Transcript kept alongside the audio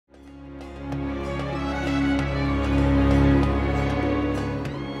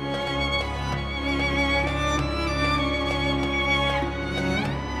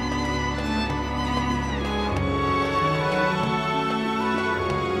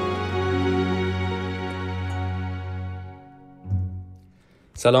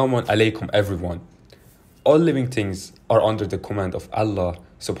Salamun alaikum everyone. All living things are under the command of Allah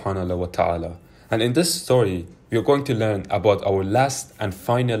subhanahu wa ta'ala. And in this story, we are going to learn about our last and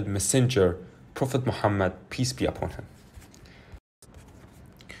final messenger, Prophet Muhammad, peace be upon him.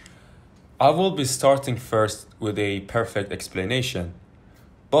 I will be starting first with a perfect explanation.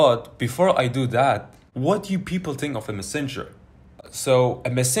 But before I do that, what do you people think of a messenger? So a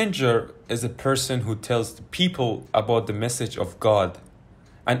messenger is a person who tells the people about the message of God.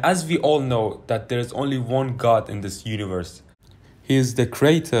 And as we all know that there is only one God in this universe. He is the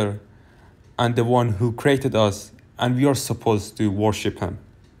creator and the one who created us, and we are supposed to worship him.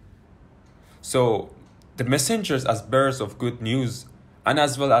 So the messengers as bearers of good news and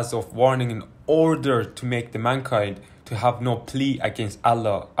as well as of warning in order to make the mankind to have no plea against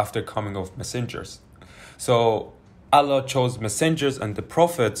Allah after coming of messengers. So Allah chose messengers and the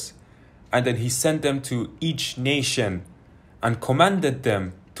prophets, and then he sent them to each nation and commanded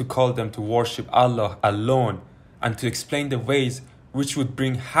them to call them to worship Allah alone and to explain the ways which would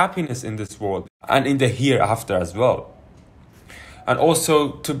bring happiness in this world and in the hereafter as well. And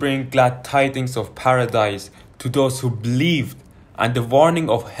also to bring glad tidings of paradise to those who believed and the warning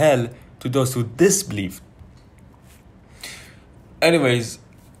of hell to those who disbelieved. Anyways,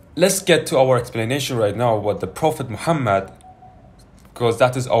 let's get to our explanation right now about the Prophet Muhammad, because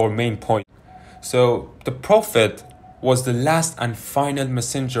that is our main point. So the Prophet was the last and final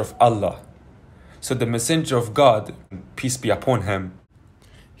messenger of Allah. So the messenger of God, peace be upon him,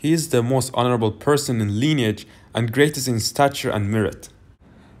 he is the most honorable person in lineage and greatest in stature and merit.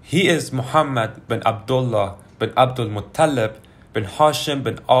 He is Muhammad bin Abdullah bin Abdul Muttalib bin Hashim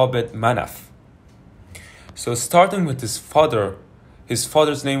bin Abd Manaf. So starting with his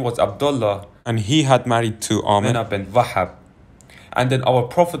father's name was Abdullah, and he had married to Amina bin Wahab. And then our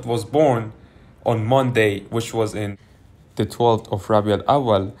Prophet was born on Monday, which was in the 12th of Rabi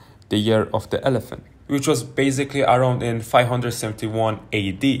al-Awwal, the year of the elephant, which was basically around in 571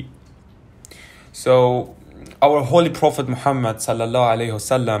 AD. So our Holy Prophet Muhammad sallallahu alaihi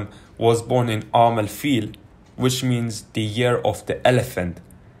wasallam was born in Am al-Fil, which means the year of the elephant.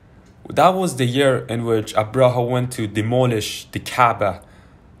 That was the year in which Abraha went to demolish the Kaaba,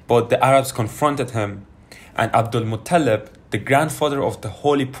 but the Arabs confronted him, and Abdul Muttalib, the grandfather of the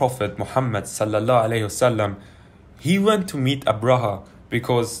Holy Prophet Muhammad sallallahu alaihi wasallam, he went to meet Abraha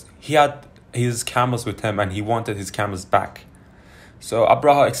because he had his camels with him and he wanted his camels back. So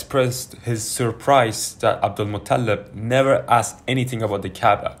Abraha expressed his surprise that Abdul Muttalib never asked anything about the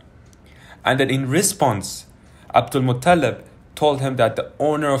Kaaba. And then in response, Abdul Muttalib told him that the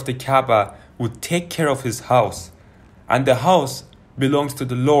owner of the Kaaba would take care of his house, and the house belongs to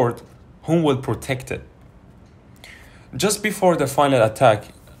the Lord whom will protect it. Just before the final attack,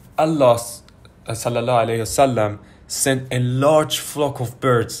 Allah sallallahu alayhi wasallam sent a large flock of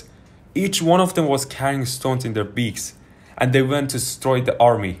birds. Each one of them was carrying stones in their beaks, and they went to destroy the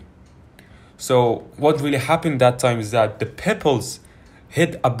army. So what really happened that time is that the peoples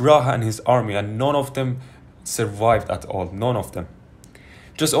hit Abraha and his army, and none of them survived at all, none of them.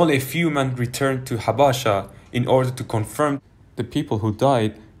 Just only a few men returned to Habasha in order to confirm the people who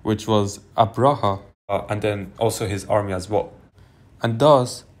died, which was Abraha and then also his army as well. And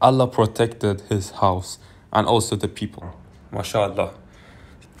thus Allah protected his house and also the people. MashaAllah.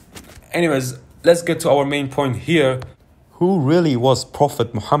 Anyways, let's get to our main point here. Who really was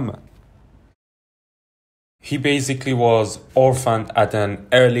Prophet Muhammad? He basically was orphaned at an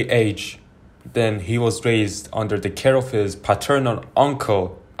early age. Then he was raised under the care of his paternal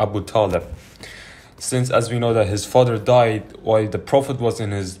uncle, Abu Talib. Since as we know that his father died while the Prophet was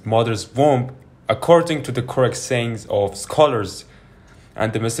in his mother's womb, according to the correct sayings of scholars,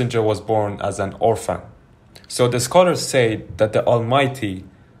 and the messenger was born as an orphan. So the scholars say that the Almighty,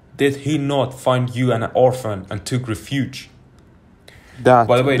 did he not find you an orphan and took refuge? That,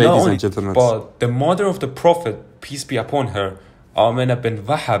 by the way, ladies not only, and gentlemen, but the mother of the Prophet, peace be upon her, Amina bin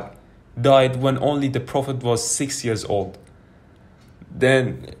Wahab, died when only the Prophet was 6 years old.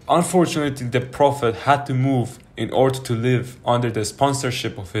 Then, unfortunately, the Prophet had to move in order to live under the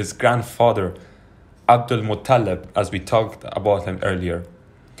sponsorship of his grandfather, Abdul Muttalib, as we talked about him earlier.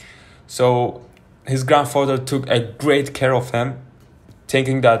 So his grandfather took a great care of him,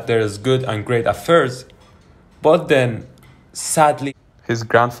 thinking that there is good and great affairs. But then, sadly, his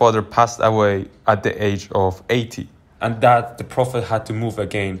grandfather passed away at the age of 80. And that the Prophet had to move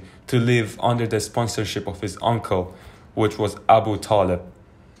again to live under the sponsorship of his uncle, which was Abu Talib.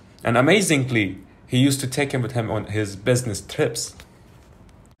 And amazingly, he used to take him with him on his business trips.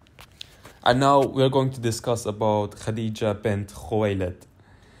 And now we're going to discuss about Khadija bint Khuwaylid.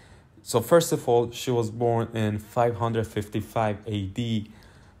 So first of all, she was born in 555 AD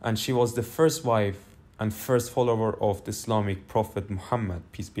and she was the first wife and first follower of the Islamic Prophet Muhammad,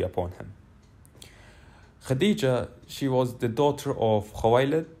 peace be upon him. Khadija, she was the daughter of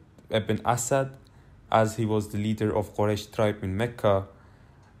Khuwaylid ibn Asad, as he was the leader of Quraysh tribe in Mecca.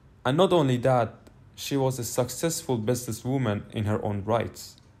 And not only that, she was a successful businesswoman in her own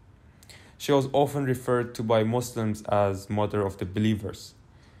rights. She was often referred to by Muslims as mother of the believers.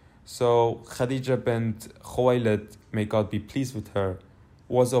 So Khadija bint Khuwaylid, may God be pleased with her,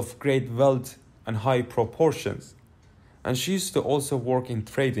 was of great wealth and high proportions. And she used to also work in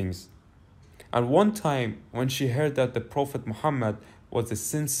tradings. And one time when she heard that the Prophet Muhammad was a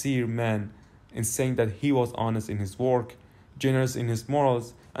sincere man in saying that he was honest in his work, generous in his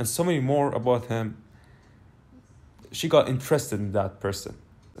morals, and so many more about him, she got interested in that person.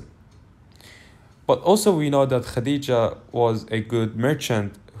 But also we know that Khadija was a good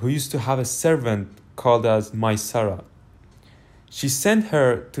merchant who used to have a servant called as Maysara. She sent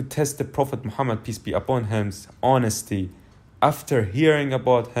her to test the Prophet Muhammad, peace be upon him's honesty, after hearing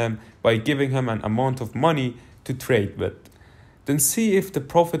about him, by giving him an amount of money to trade with. Then see if the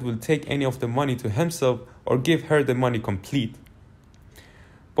Prophet will take any of the money to himself or give her the money complete.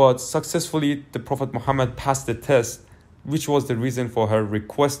 But successfully, the Prophet Muhammad passed the test, which was the reason for her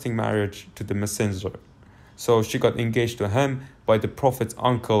requesting marriage to the messenger. So she got engaged to him by the Prophet's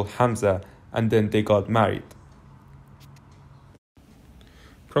uncle Hamza, and then they got married.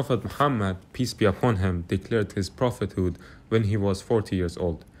 Prophet Muhammad, peace be upon him, declared his prophethood when he was 40 years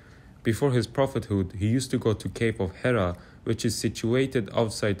old. Before his prophethood, he used to go to Cave of Hira, which is situated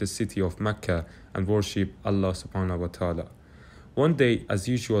outside the city of Mecca, and worship Allah subhanahu wa ta'ala. One day, as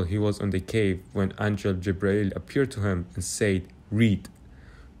usual, he was on the cave when Angel Jibreel appeared to him and said, "Read."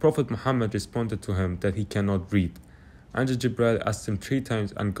 Prophet Muhammad responded to him that he cannot read. Angel Jibreel asked him 3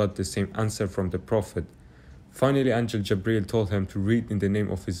 times and got the same answer from the Prophet. Finally, Angel Jibreel told him to read in the name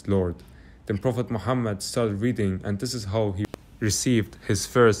of his Lord. Then Prophet Muhammad started reading, and this is how he received his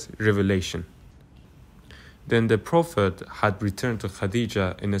first revelation. Then the Prophet had returned to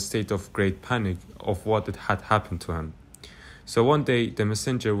Khadija in a state of great panic of what had happened to him. So one day the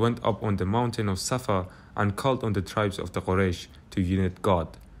messenger went up on the mountain of Safa and called on the tribes of the Quraysh to unite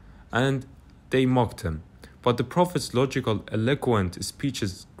God. And they mocked him. But the Prophet's logical, eloquent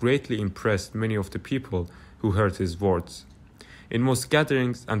speeches greatly impressed many of the people who heard his words. In most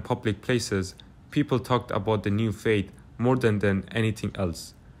gatherings and public places, people talked about the new faith more than anything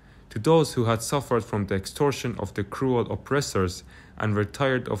else. To those who had suffered from the extortion of the cruel oppressors and were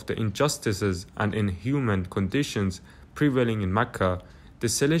tired of the injustices and inhuman conditions prevailing in Mecca, the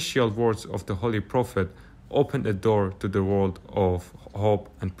celestial words of the Holy Prophet opened a door to the world of hope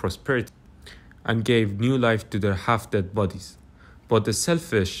and prosperity and gave new life to their half-dead bodies. But the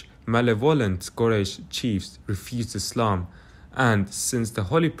selfish, malevolent Quraysh chiefs refused Islam, and since the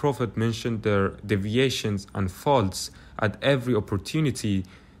Holy Prophet mentioned their deviations and faults at every opportunity,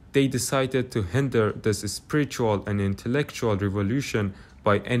 they decided to hinder this spiritual and intellectual revolution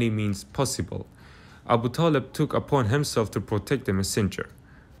by any means possible. Abu Talib took upon himself to protect the messenger.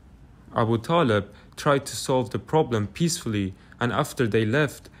 Abu Talib tried to solve the problem peacefully, and after they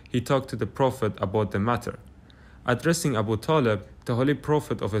left, he talked to the Prophet about the matter. Addressing Abu Talib, the Holy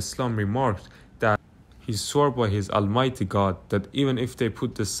Prophet of Islam remarked that he swore by his Almighty God that even if they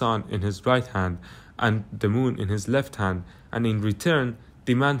put the sun in his right hand and the moon in his left hand, and in return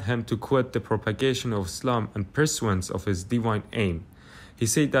demand him to quit the propagation of Islam and pursuance of his divine aim, he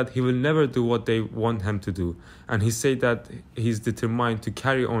said that he will never do what they want him to do, and he said that he is determined to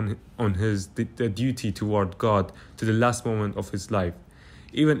carry on his duty toward God to the last moment of his life,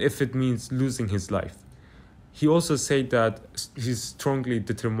 even if it means losing his life. He also said that he is strongly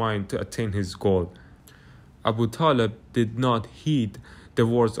determined to attain his goal. Abu Talib did not heed the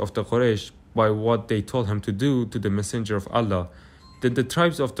words of the Quraysh by what they told him to do to the Messenger of Allah. Then the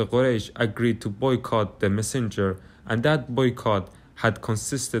tribes of the Quraysh agreed to boycott the messenger, and that boycott had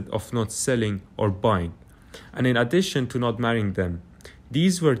consisted of not selling or buying, and in addition to not marrying them.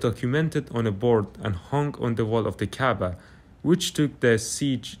 These were documented on a board and hung on the wall of the Kaaba, which took the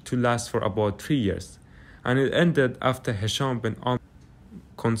siege to last for about 3 years, and it ended after Hisham bin Amr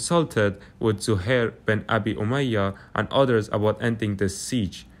consulted with Zuhair bin Abi Umayyah and others about ending the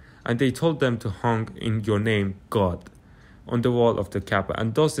siege, and they told them to hang in your name God on the wall of the Kaaba,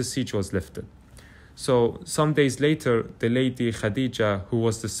 and thus the siege was lifted. So some days later, the lady Khadija, who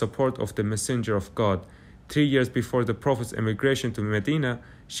was the support of the Messenger of God, 3 years before the Prophet's emigration to Medina,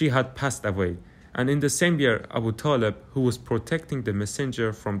 she had passed away. And in the same year, Abu Talib, who was protecting the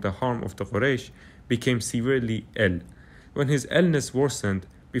messenger from the harm of the Quraysh, became severely ill. When his illness worsened,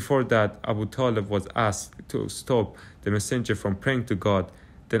 before that Abu Talib was asked to stop the messenger from praying to God,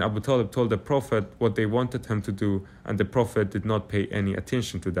 Then Abu Talib told the Prophet what they wanted him to do, and the Prophet did not pay any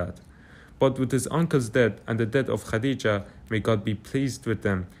attention to that. But with his uncle's death and the death of Khadija, may God be pleased with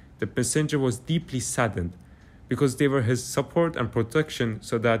them, the messenger was deeply saddened, because they were his support and protection,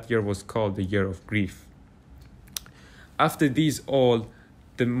 so that year was called the year of grief. After these all,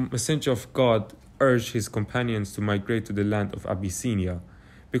 the messenger of God urged his companions to migrate to the land of Abyssinia.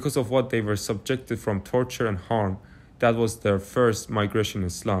 Because of what they were subjected from torture and harm, that was their first migration in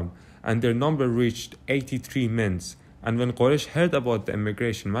Islam, and their number reached 83 men. And when Quraysh heard about the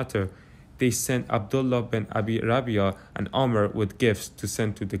immigration matter, they sent Abdullah bin Abi Rabia and Amr with gifts to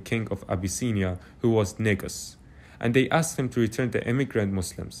send to the king of Abyssinia, who was Negus. And they asked him to return the immigrant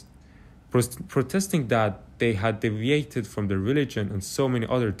Muslims, protesting that they had deviated from the religion and so many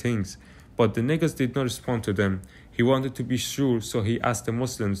other things. But the Negus did not respond to them. He wanted to be sure, so he asked the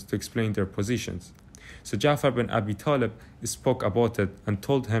Muslims to explain their positions. So Ja'far bin Abi Talib spoke about it and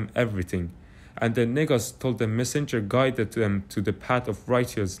told him everything. And the Negus told the messenger guided them to the path of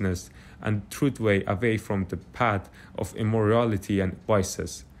righteousness and truth way, away from the path of immorality and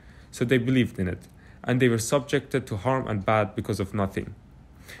vices. So they believed in it, and they were subjected to harm and bad because of nothing.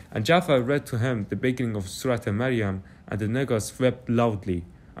 And Ja'far read to him the beginning of Surah Maryam, and the Negus wept loudly.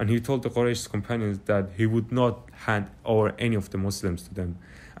 And he told the Quraysh companions that he would not hand over any of the Muslims to them,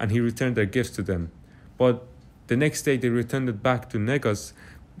 and he returned their gifts to them. But the next day they returned it back to Negus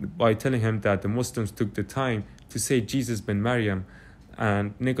by telling him that the Muslims took the time to say Jesus ben Maryam,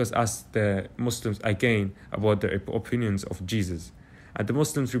 and Negus asked the Muslims again about their opinions of Jesus. And the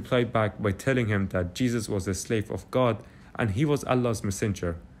Muslims replied back by telling him that Jesus was a slave of God and he was Allah's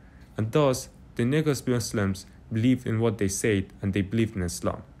messenger. And thus, the Negus Muslims believed in what they said, and they believed in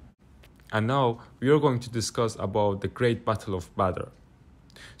Islam. And now we are going to discuss about the great battle of Badr.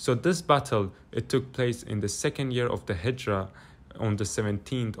 So this battle, it took place in the second year of the Hijrah on the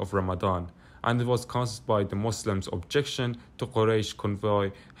 17th of Ramadan, and it was caused by the Muslims' objection to Quraysh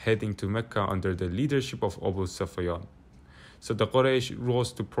convoy heading to Mecca under the leadership of Abu Sufyan. So the Quraysh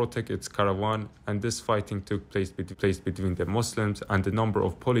rose to protect its caravan, and this fighting took place between the Muslims and the number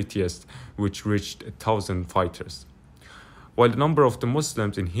of polytheists, which reached 1,000 fighters. While the number of the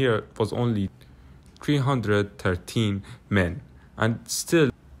Muslims in here was only 313 men, and still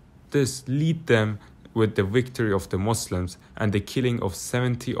this led them with the victory of the Muslims and the killing of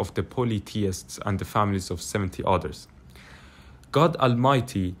 70 of the polytheists and the families of 70 others. God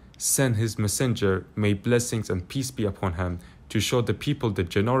Almighty sent his messenger, may blessings and peace be upon him, to show the people the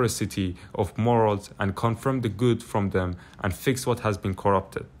generosity of morals and confirm the good from them and fix what has been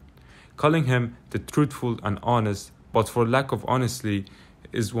corrupted, calling him the truthful and honest, but for lack of honesty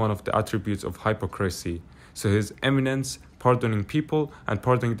is one of the attributes of hypocrisy. So his eminence, pardoning people and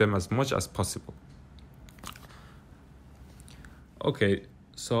pardoning them as much as possible. Okay,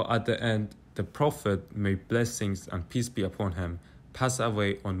 so at the end, the Prophet, may blessings and peace be upon him, passed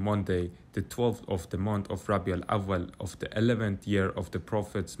away on Monday, the 12th of the month of Rabi al-Awwal of the 11th year of the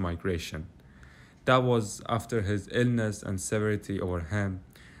Prophet's migration. That was after his illness and severity over him.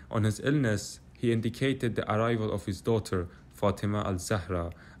 On his illness, he indicated the arrival of his daughter, Fatima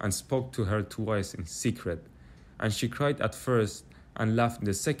al-Zahra, and spoke to her twice in secret. And she cried at first and laughed in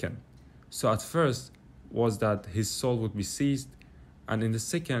the second. So at first was that his soul would be seized, and in the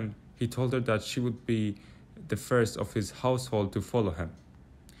second, he told her that she would be the first of his household to follow him.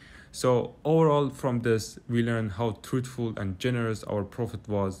 So overall from this, we learn how truthful and generous our Prophet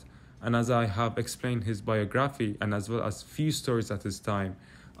was. And as I have explained his biography and as well as few stories at his time,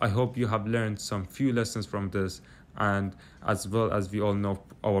 I hope you have learned some few lessons from this. And as well as we all know,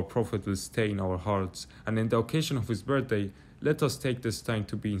 our Prophet will stay in our hearts. And in the occasion of his birthday, let us take this time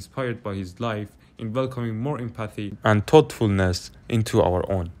to be inspired by his life in welcoming more empathy and thoughtfulness into our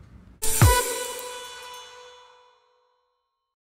own.